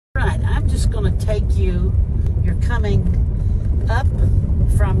going to take you, you're coming up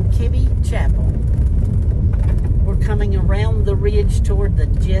from Kibbe Chapel. We're coming around the ridge toward the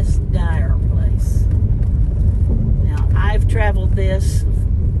Jess Dyer place. Now, I've traveled this,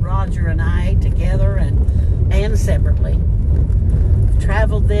 Roger and I, together and separately.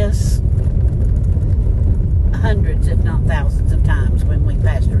 Traveled this hundreds, if not thousands of times when we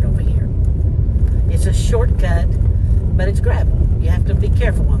pastored over here. It's a shortcut, but it's gravel. You have to be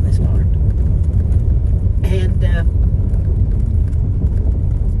careful on this part. And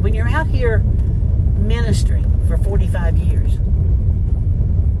when you're out here ministering for 45 years,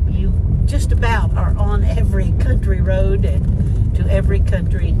 you just about are on every country road and to every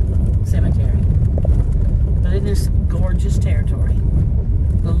country cemetery. But in this gorgeous territory,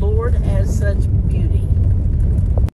 the Lord has such beauty